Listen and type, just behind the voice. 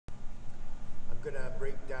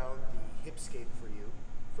break down the hip escape for you.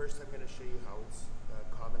 First, I'm going to show you how it's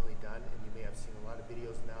commonly done, and you may have seen a lot of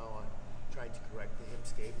videos now on trying to correct the hip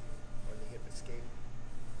escape or the hip escape.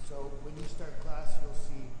 So when you start class, you'll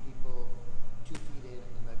see people 2 feet in,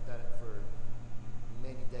 and I've done it for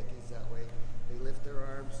many decades that way. They lift their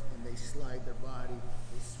arms and they slide their body,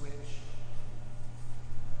 they switch,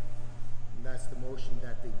 and that's the motion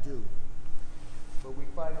that they do. But we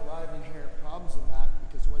find a lot of inherent problems in that,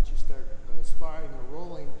 because once you start sparring or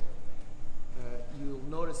rolling, you'll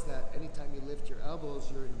notice that anytime you lift your elbows,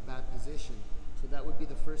 you're in a bad position. So that would be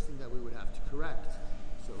the first thing that we would have to correct.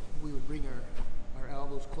 So we would bring our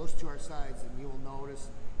elbows close to our sides, and you will notice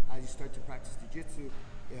as you start to practice jiu-jitsu,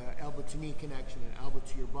 elbow to knee connection and elbow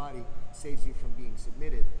to your body saves you from being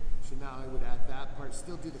submitted. So now I would add that part,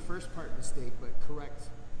 still do the first part mistake, but correct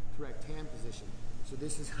hand position. So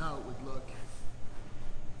this is how it would look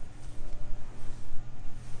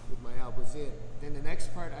with my elbows in. Then the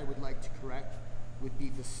next part I would like to correct would be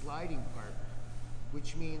the sliding part,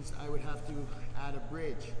 which means I would have to add a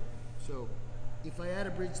bridge. So if I add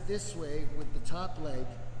a bridge this way with the top leg,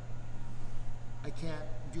 I can't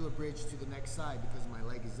do a bridge to the next side because my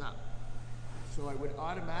leg is up. So I would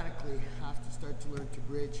automatically have to start to learn to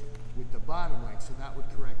bridge with the bottom leg, so that would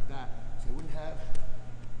correct that. So I wouldn't have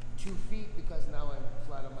 2 feet because now I'm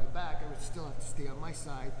flat on my back. I would still have to stay on my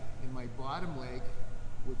side, and my bottom leg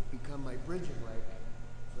would become my bridging leg.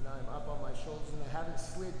 So now I'm up on my shoulders and I haven't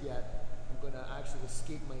slid yet. I'm going to actually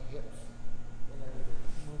escape my hips, and I'm going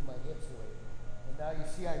to move my hips away. And now you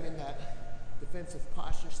see I'm in that defensive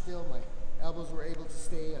posture still. My elbows were able to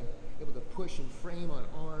stay. I'm able to push and frame on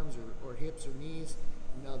arms or hips or knees.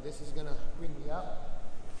 And now this is going to bring me up,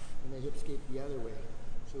 and I hip escape the other way.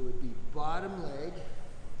 So it would be bottom leg,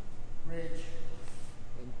 bridge,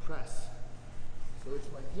 and press. So it's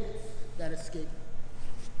my hips that escape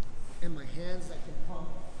and my hands that can pump,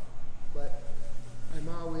 but I'm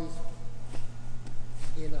always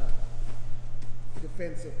in a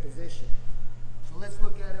defensive position. So let's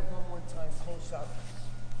look at it one more time close up.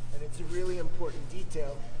 And it's a really important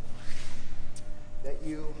detail that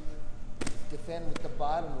you defend with the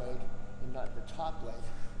bottom leg and not the top leg.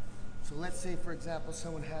 So let's say, for example,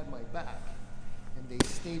 someone had my back and they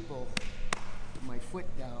staple my foot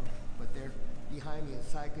down, but they're behind me, a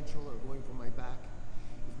side controller going for my back.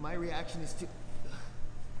 If my reaction is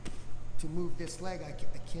to move this leg, I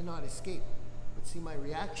cannot escape. But see, my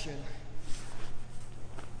reaction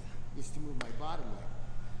is to move my bottom leg.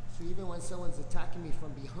 So even when someone's attacking me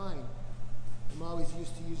from behind, I'm always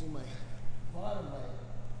used to using my bottom leg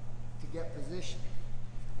to get position.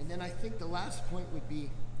 And then I think the last point would be,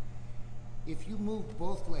 if you move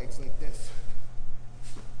both legs like this,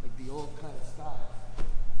 like the old kind of style,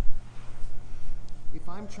 if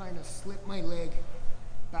I'm trying to slip my leg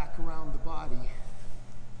back around the body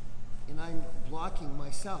and I'm blocking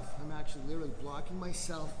myself, I'm actually literally blocking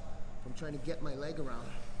myself from trying to get my leg around.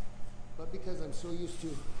 But because I'm so used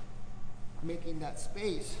to making that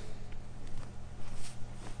space,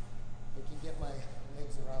 I can get my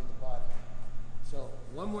legs around the body. So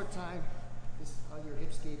one more time, this is how your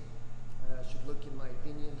hip escape should look, in my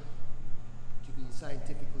opinion, to be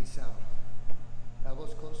scientifically sound.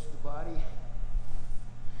 Elbows close to the body,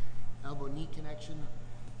 elbow-knee connection,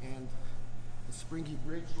 and a springy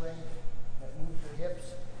bridge leg that moves your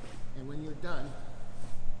hips. And when you're done,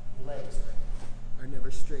 your legs are never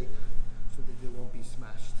straight, so that they won't be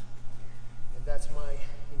smashed. And that's my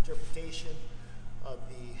interpretation of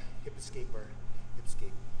the hip escape or hip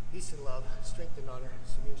escape. Peace and love, strength and honor.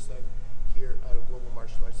 Samir Singh here out of Global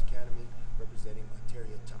Martial Arts Academy, representing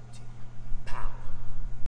Ontario Top Team.